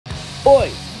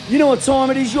Oi, you know what time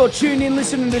it is? You're tuned in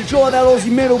listening to Dry That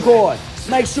Aussie Metal Guy.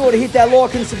 Make sure to hit that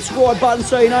like and subscribe button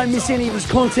so you don't miss any of his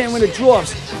content when it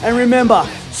drops. And remember,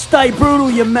 stay brutal,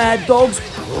 you mad dogs.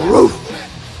 Roof!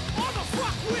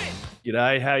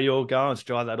 G'day, how you all going? It's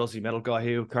Dry That Aussie Metal Guy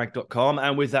here with crank.com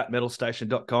and with that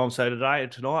metalstation.com. So today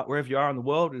and tonight, wherever you are in the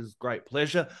world, it is a great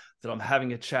pleasure that I'm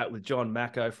having a chat with John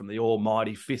Macko from the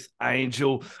almighty Fifth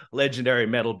Angel, legendary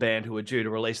metal band who are due to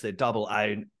release their double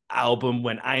A album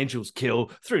When Angels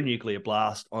Kill through Nuclear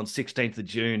Blast on 16th of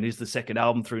June. Is the second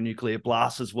album through Nuclear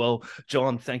Blast as well.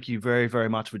 John, thank you very, very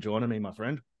much for joining me, my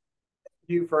friend. Thank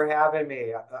you for having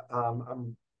me.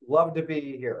 I'm love to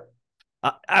be here.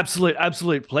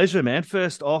 Absolute pleasure, man.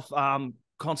 First off,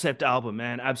 concept album,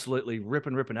 man. Absolutely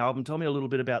ripping album. Tell me a little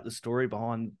bit about the story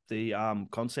behind the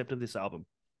concept of this album.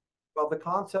 Well, the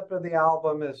concept of the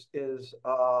album is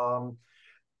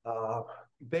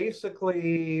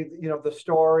basically, the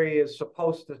story is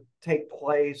supposed to take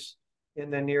place in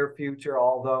the near future,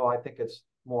 although I think it's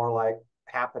more like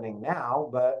happening now,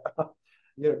 but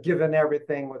given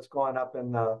everything what's going up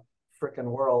in the freaking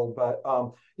world. But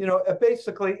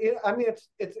basically,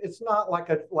 it's not like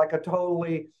a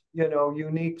totally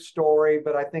unique story,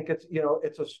 but I think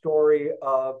it's a story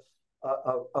of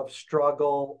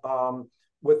struggle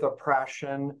with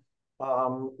oppression,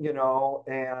 and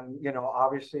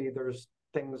obviously there's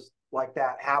things like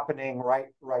that happening right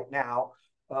now,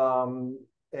 a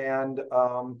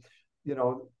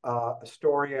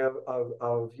story of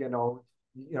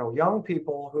young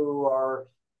people who are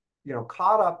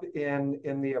caught up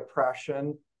in the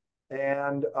oppression,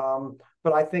 and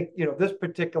but I think this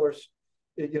particular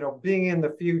being in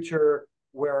the future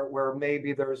where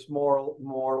maybe there's more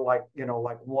like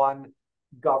like one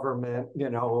government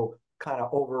kind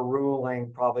of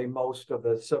overruling probably most of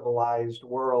the civilized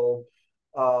world,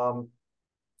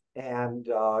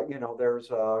 there's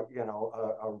a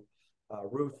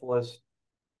ruthless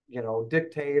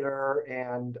dictator,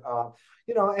 and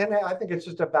and I think it's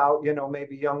just about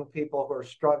maybe young people who are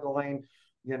struggling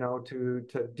to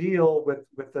deal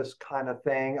with this kind of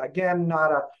thing. Again,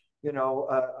 not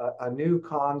a new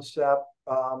concept,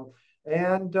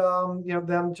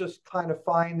 them just kind of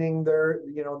finding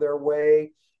their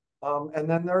way. And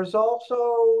then there's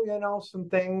also, some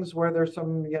things where there's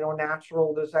some,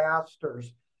 natural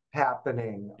disasters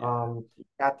happening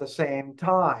at the same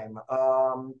time.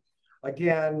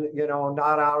 Again,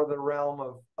 not out of the realm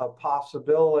of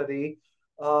possibility.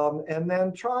 And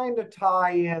then trying to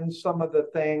tie in some of the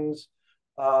things,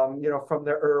 from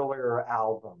the earlier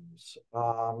albums.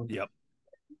 Yep.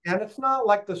 And it's not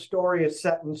like the story is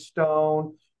set in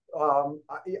stone.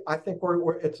 I think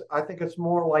I think it's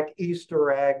more like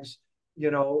Easter eggs,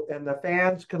 and the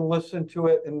fans can listen to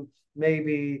it and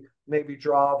maybe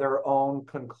draw their own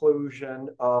conclusion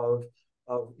of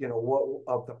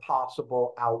the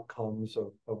possible outcomes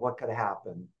of what could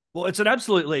happen. Well, it's an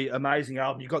absolutely amazing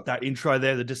album. You got that intro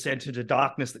there, the Descent into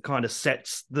Darkness, that kind of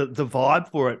sets the vibe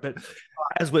for it. But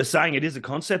as we're saying, it is a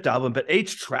concept album, but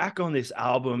each track on this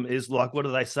album is like, what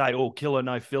do they say? All killer,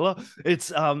 no filler.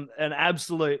 It's an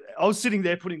absolute... I was sitting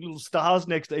there putting little stars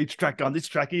next to each track on. This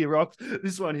track here rocks.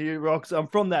 This one here rocks.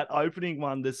 From that opening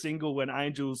one, the single When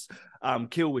Angels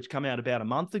Kill, which came out about a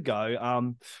month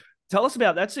ago. Tell us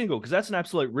about that single, because that's an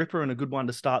absolute ripper and a good one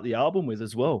to start the album with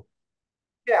as well.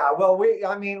 Yeah, well,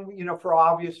 for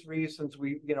obvious reasons,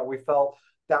 we felt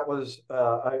that was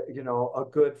a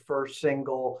good first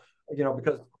single,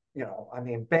 because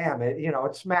bam,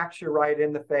 it smacks you right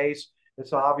in the face.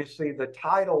 It's obviously the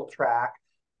title track,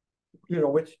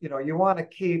 which you want to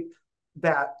keep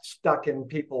that stuck in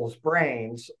people's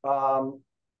brains, and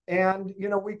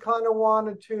we kind of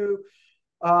wanted to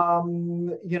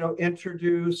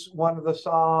introduce one of the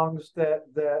songs that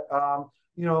are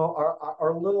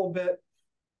a little bit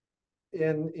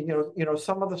in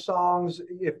some of the songs,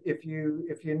 if you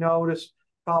notice,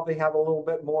 probably have a little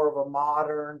bit more of a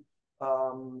modern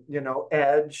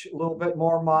edge, a little bit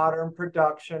more modern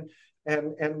production,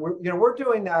 and we're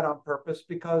doing that on purpose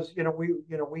because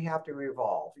we have to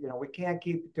evolve. We can't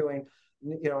keep doing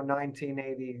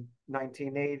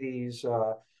 1980s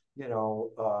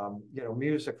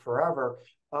music forever.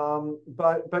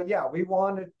 But yeah, we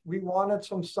wanted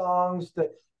some songs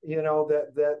that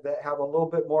that have a little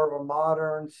bit more of a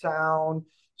modern sound,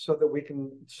 so that we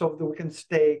can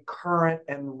stay current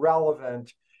and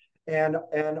relevant, and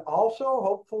also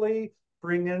hopefully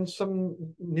bring in some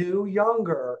new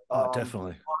younger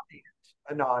definitely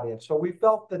an audience. So we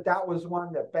felt that was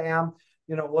one that, bam,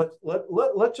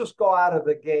 let's just go out of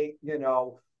the gate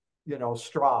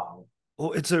strong.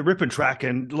 Well, it's a ripping track,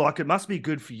 and like it must be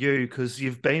good for you because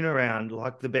you've been around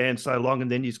like the band so long,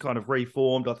 and then you've kind of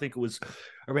reformed. I think it was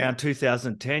around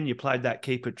 2010. You played that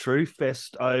Keep It True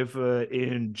Fest over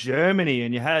in Germany,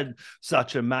 and you had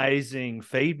such amazing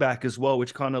feedback as well,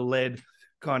 which kind of led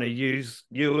kind of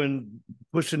you and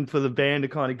pushing for the band to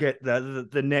kind of get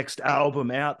the next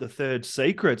album out, The Third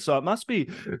Secret. So it must be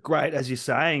great, as you're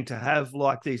saying, to have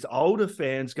like these older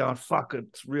fans going, fuck,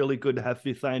 it's really good to have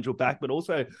Fifth Angel back, but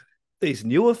also these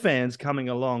newer fans coming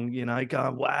along, you know,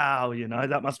 going, wow, you know,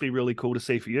 that must be really cool to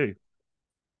see for you.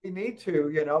 You need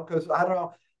to, because I don't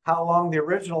know how long the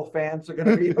original fans are going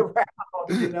to be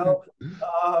around.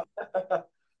 Uh,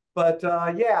 but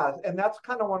yeah, and that's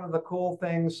kind of one of the cool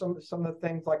things. Some of the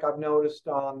things like I've noticed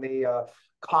on the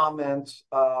comments.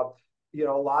 A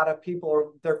lot of people are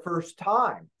their first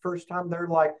time. First time they're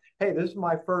like, "Hey, this is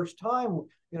my first time.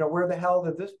 Where the hell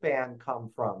did this band come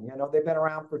from? They've been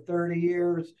around for 30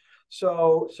 years."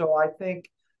 So I think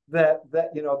that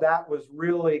was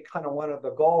really kind of one of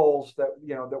the goals that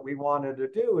we wanted to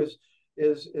do is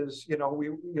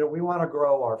we want to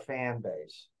grow our fan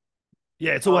base.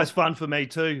 Yeah, it's always fun for me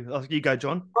too. Oh, you go,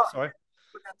 John. Sorry.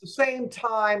 But at the same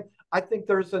time, I think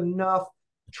there's enough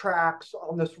tracks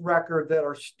on this record that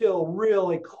are still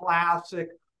really classic,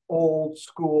 old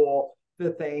school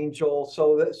Fifth Angel,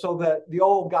 so that the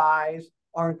old guys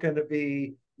aren't going to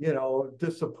be,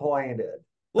 disappointed.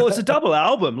 Well, it's a double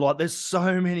album. Like, there's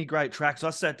so many great tracks. I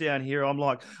sat down here. I'm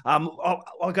like, I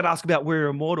got to ask about We're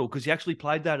Immortal because you actually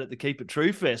played that at the Keep It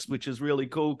True Fest, which is really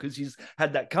cool because he's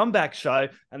had that comeback show,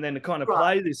 and then to kind of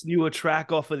play this newer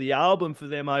track off of the album for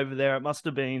them over there, it must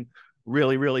have been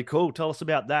really, really cool. Tell us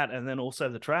about that, and then also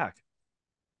the track.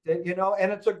 And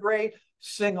it's a great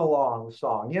sing-along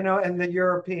song. And the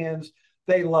Europeans,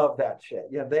 they love that shit.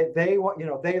 Yeah, they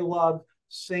want, they love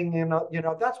singing.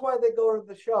 That's why they go to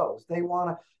the shows. They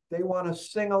want to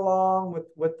sing along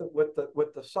with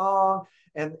the song,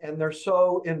 and they're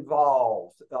so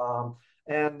involved.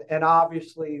 And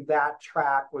obviously that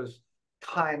track was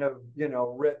kind of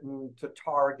written to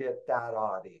target that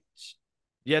audience.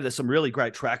 Yeah, there's some really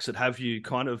great tracks that have you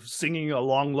kind of singing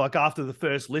along. Like after the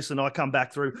first listen, I come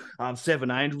back through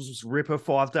Seven Angels, Ripper,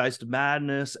 5 Days to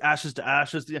Madness, Ashes to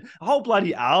Ashes, the whole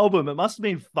bloody album. It must have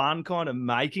been fun kind of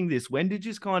making this. When did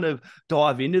you kind of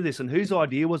dive into this, and whose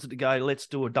idea was it to go, let's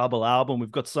do a double album? We've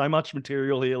got so much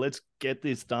material here. Let's get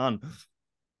this done.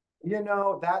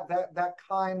 That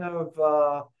kind of,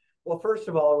 well, first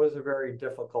of all, it was a very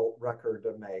difficult record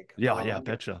to make. Yeah, I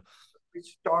betcha. We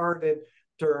started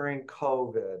during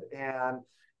COVID, and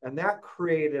that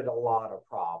created a lot of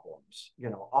problems,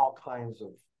 all kinds of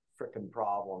freaking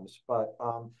problems. But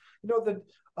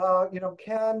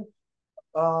Ken,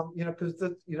 because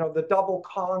the double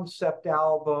concept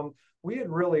album, we had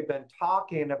really been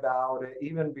talking about it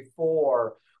even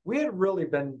before. We had really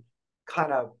been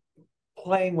kind of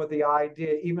playing with the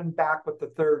idea even back with The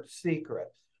Third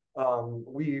Secret.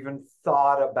 We even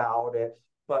thought about it,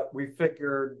 but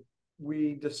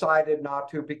we decided not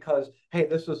to because, hey,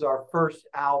 this is our first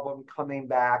album coming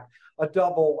back. A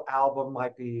double album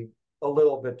might be a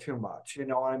little bit too much, you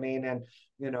know what I mean? And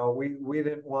we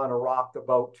didn't want to rock the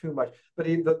boat too much. But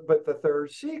The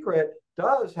Third Secret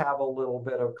does have a little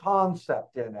bit of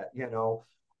concept in it,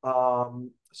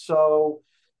 So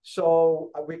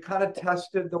we kind of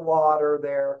tested the water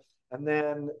there, and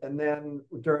then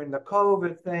during the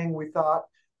COVID thing, we thought,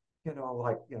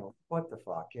 what the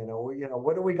fuck,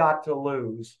 what do we got to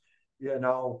lose,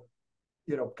 because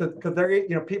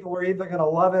they're, people are either going to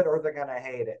love it or they're going to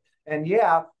hate it. And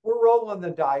yeah, we're rolling the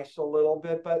dice a little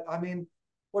bit, but I mean,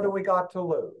 what do we got to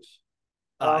lose?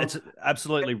 It's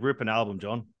absolutely ripping album,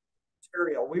 John.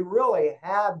 Material. We really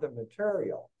had the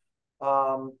material.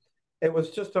 It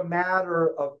was just a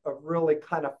matter of really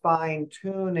kind of fine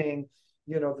tuning,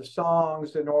 the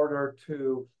songs in order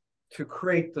to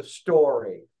create the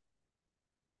story.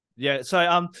 Yeah,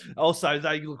 so also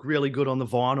they look really good on the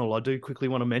vinyl. I do quickly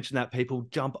want to mention that people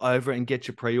jump over and get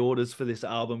your pre-orders for this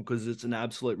album because it's an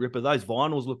absolute ripper. Those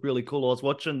vinyls look really cool. I was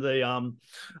watching the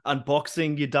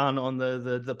unboxing you done on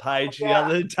the page the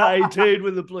other day, dude,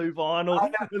 with the blue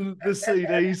vinyl and the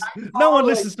CDs. No one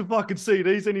listens to fucking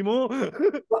CDs anymore.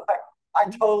 I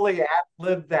totally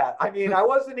ad-libbed that. I mean, I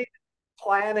wasn't even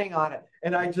planning on it,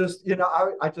 and I just,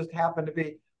 I just happened to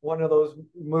be one of those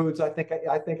moods. I think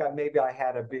maybe I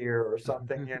had a beer or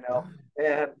something,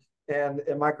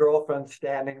 and my girlfriend's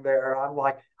standing there. I'm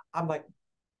like,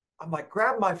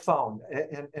 grab my phone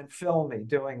and film me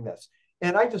doing this.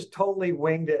 And I just totally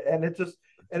winged it. And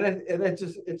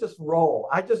it just rolled.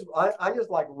 I just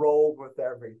like rolled with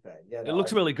everything. You It know,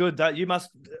 looks really good. That you must,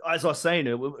 as I seen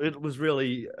it, it was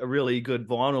really a really good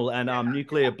vinyl. And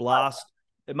Nuclear Blast.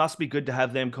 It must be good to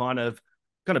have them kind of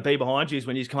be behind you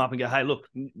when you come up and go, hey, look,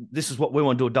 this is what we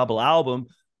want to do, a double album.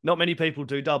 Not many people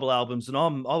do double albums, and I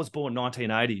was born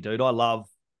 1980, dude. I love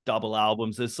double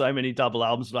albums. There's so many double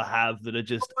albums that I have that are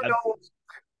just.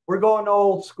 we're going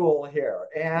old school here,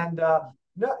 and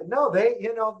no, they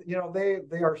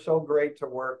they are so great to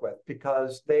work with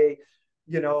because they,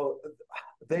 you know,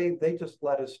 they just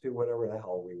let us do whatever the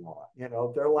hell we want. You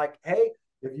know, they're like, hey,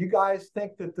 if you guys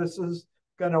think that this is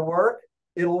gonna work,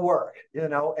 it'll work. You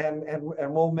know,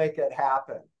 and we'll make it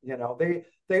happen. You know, they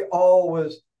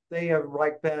have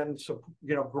like been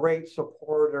great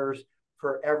supporters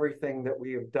for everything that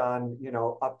we have done,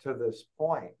 up to this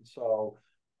point. So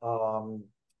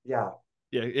yeah.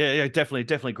 Yeah,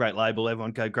 definitely great label.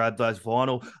 Everyone go grab those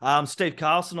vinyl. Steve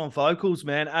Carlson on vocals,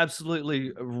 man,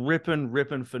 absolutely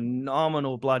ripping,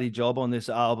 phenomenal bloody job on this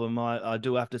album. I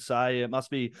do have to say, it must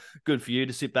be good for you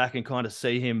to sit back and kind of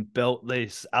see him belt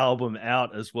this album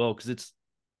out as well, because it's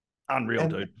unreal,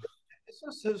 dude. This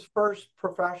is his first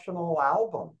professional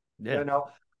album. Yeah.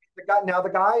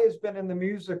 The guy has been in the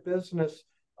music business,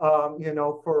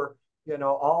 for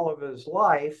all of his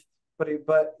life, but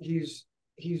he's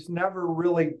never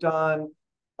really done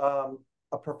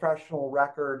a professional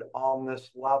record on this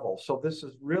level. So this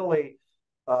is really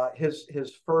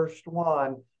his first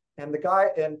one. And the guy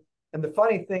and the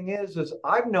funny thing is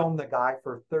I've known the guy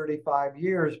for 35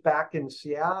 years back in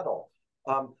Seattle.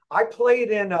 I played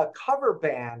in a cover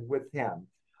band with him,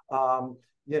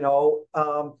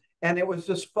 and it was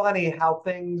just funny how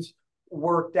things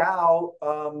worked out,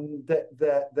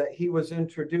 that he was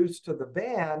introduced to the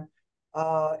band,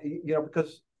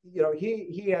 because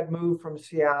he had moved from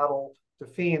Seattle to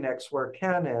Phoenix where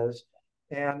Ken is,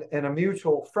 and a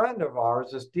mutual friend of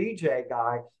ours, this DJ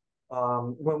guy,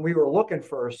 when we were looking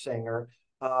for a singer,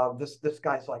 this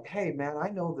guy's like, hey man, I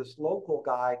know this local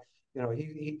guy,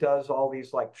 he does all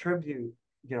these like tribute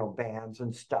bands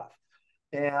and stuff,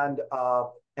 and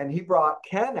he brought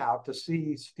Ken out to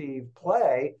see Steve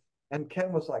play. And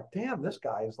Ken was like, damn, this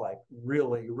guy is like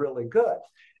really, really good.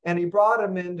 And he brought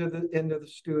him into the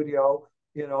studio,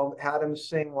 had him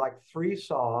sing like 3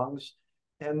 songs.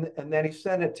 And then he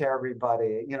sent it to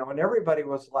everybody, and everybody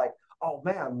was like, oh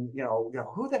man,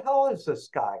 who the hell is this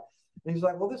guy? And he's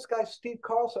like, well, this guy's Steve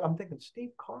Carlson. I'm thinking,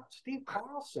 Steve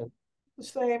Carlson, the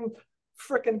same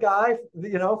freaking guy,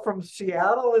 from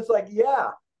Seattle. It's like, yeah.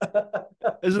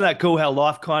 Isn't that cool how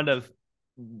life kind of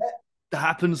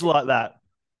happens like that?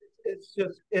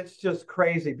 It's just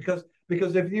crazy because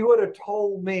if you would have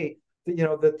told me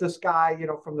that that this guy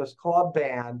from this club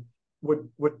band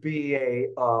would be a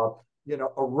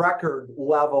record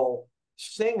level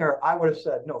singer, I would have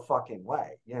said no fucking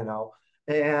way,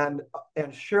 and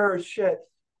sure as shit,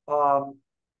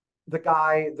 the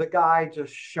guy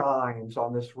just shines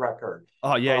on this record.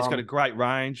 Oh yeah, he's got a great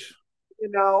range.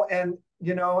 And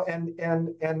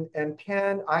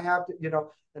Ken, I have to,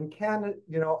 and Ken,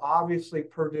 obviously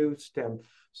produced him.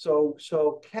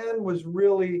 So Ken was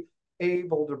really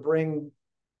able to bring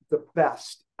the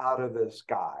best out of this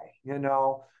guy,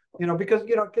 because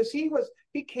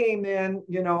he came in,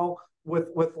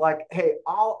 with like, hey,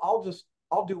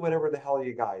 I'll do whatever the hell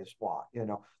you guys want.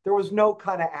 There was no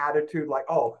kind of attitude like,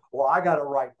 oh, well, I gotta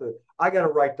write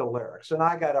the lyrics and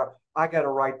I gotta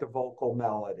write the vocal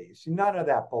melodies. None of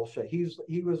that bullshit. He's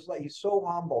so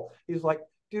humble. He's like,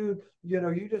 dude,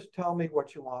 you just tell me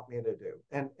what you want me to do.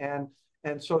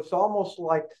 And so it's almost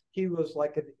like he was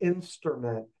like an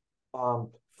instrument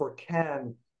for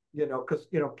Ken, because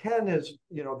Ken is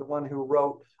the one who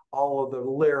wrote all of the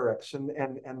lyrics and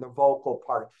the vocal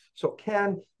part. So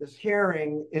Ken is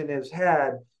hearing in his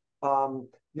head, and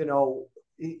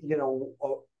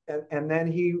then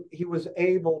he was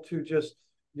able to just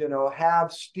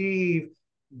have Steve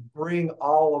bring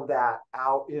all of that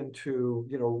out into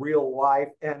real life,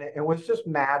 and it was just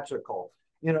magical.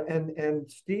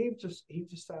 And Steve just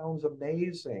sounds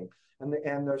amazing, and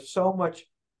there's so much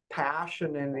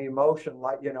passion and emotion,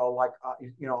 like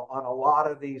on a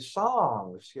lot of these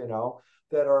songs,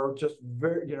 that are just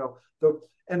very,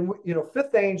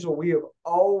 Fifth Angel, we have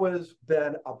always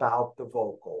been about the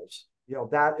vocals.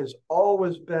 That has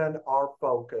always been our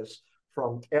focus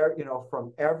from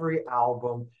every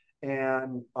album,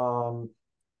 and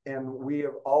we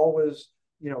have always,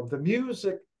 the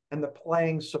music and the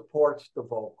playing supports the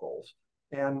vocals.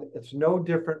 And it's no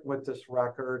different with this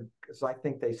record, because I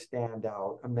think they stand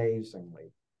out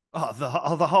amazingly. Oh,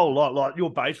 the whole lot, like your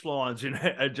bass lines,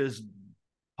 are just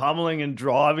pummeling and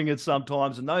driving it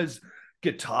sometimes. And those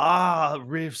guitar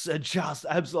riffs are just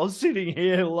absolutely. I'm sitting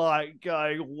here like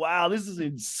going, wow, this is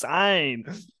insane.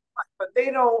 But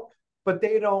they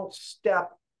don't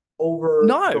step over the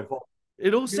No, vocal.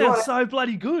 it all sounds so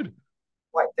bloody good.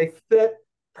 Like they fit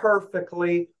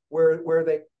perfectly where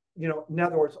they, in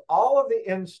other words, all of the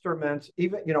instruments,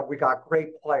 even, we got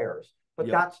great players, but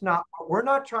we're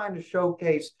not trying to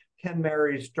showcase Ken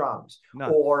Mary's drums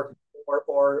or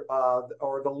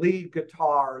the lead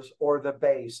guitars or the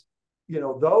bass.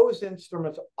 Those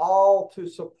instruments all to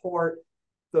support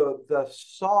the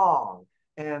song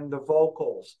and the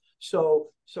vocals. So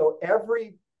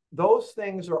those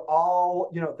things are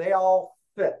all, they all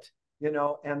fit, and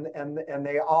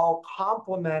they all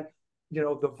complement,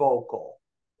 the vocal.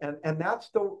 And that's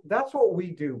what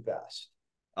we do best.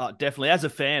 Definitely. As a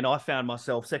fan, I found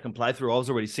myself second playthrough. I was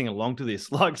already singing along to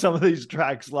this, like some of these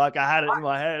tracks, like I had it in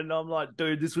my head, and I'm like,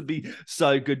 dude, this would be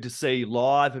so good to see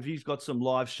live. Have you got some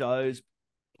live shows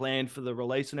planned for the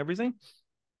release and everything?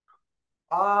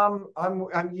 We're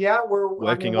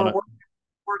working on it.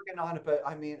 Working on it, but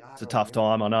I mean, it's a tough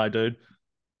time. I know, dude.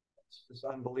 It's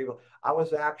unbelievable. I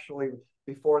was actually,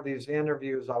 before these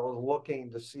interviews, I was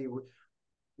looking to see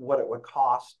what it would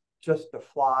cost just to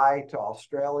fly to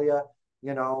Australia,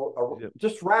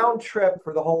 just round trip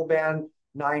for the whole band,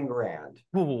 $9,000.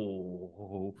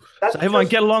 Ooh. So everyone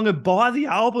get along and buy the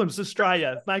albums,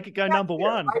 Australia, make it go number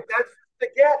one. Right? That's to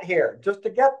get here, just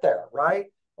to get there, right?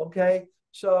 Okay.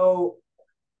 So,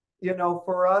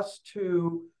 for us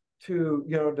to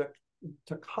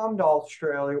come to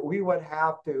Australia, we would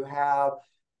have to have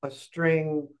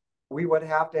we would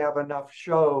have to have enough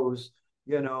shows,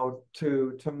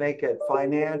 to make it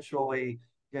financially,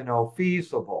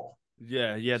 feasible.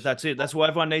 Yeah, that's it. That's why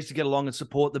everyone needs to get along and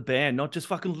support the band, not just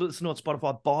fucking listen on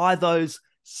Spotify. Buy those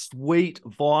sweet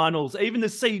vinyls, even the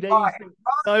CDs that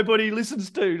nobody listens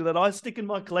to that I stick in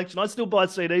my collection. I still buy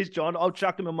CDs, John. I'll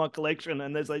chuck them in my collection,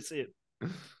 and as they sit.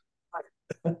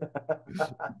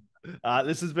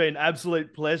 This has been an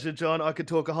absolute pleasure, John. I could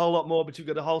talk a whole lot more, but you've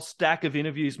got a whole stack of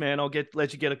interviews, man. I'll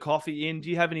let you get a coffee in. Do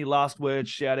you have any last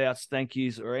words, shout outs, thank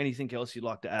yous, or anything else you'd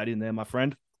like to add in there, my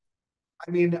friend?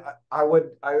 I mean, I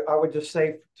would just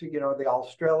say to, the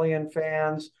Australian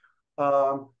fans,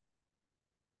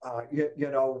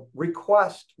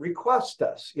 request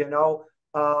us,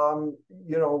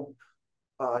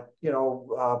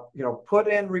 put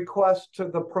in requests to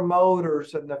the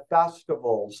promoters and the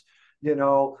festivals,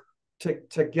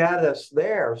 to get us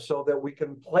there so that we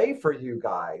can play for you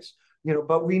guys,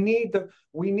 but we need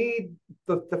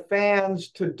the fans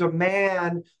to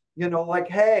demand, like,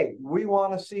 hey, we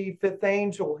want to see Fifth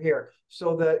Angel here,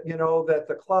 so that, that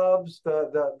the clubs,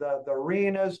 the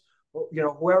arenas,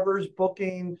 whoever's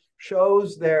booking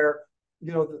shows there,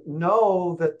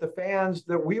 know that the fans,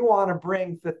 that we want to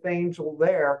bring Fifth Angel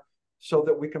there so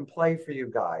that we can play for you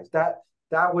guys. That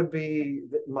would be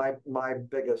my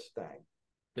biggest thing.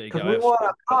 Because we want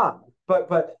to come,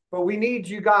 but we need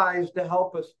you guys to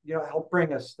help us, help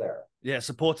bring us there. Yeah,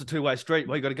 support's a two-way street.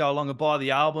 We got to go along and buy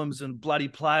the albums and bloody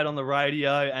play it on the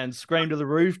radio and scream to the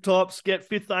rooftops, get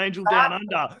Fifth Angel down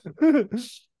under.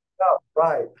 Oh,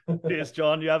 right. Cheers,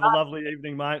 John. You have a lovely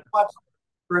evening, mate. Thanks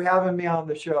for having me on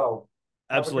the show.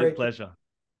 Absolute pleasure.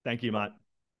 Thank you, mate.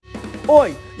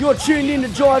 Oi, you're tuned in to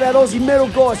Joy That Aussie Metal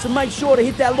Guy, so make sure to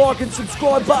hit that like and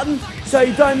subscribe button so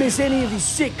you don't miss any of his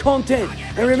sick content.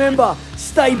 And remember,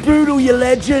 stay brutal, you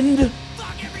legend.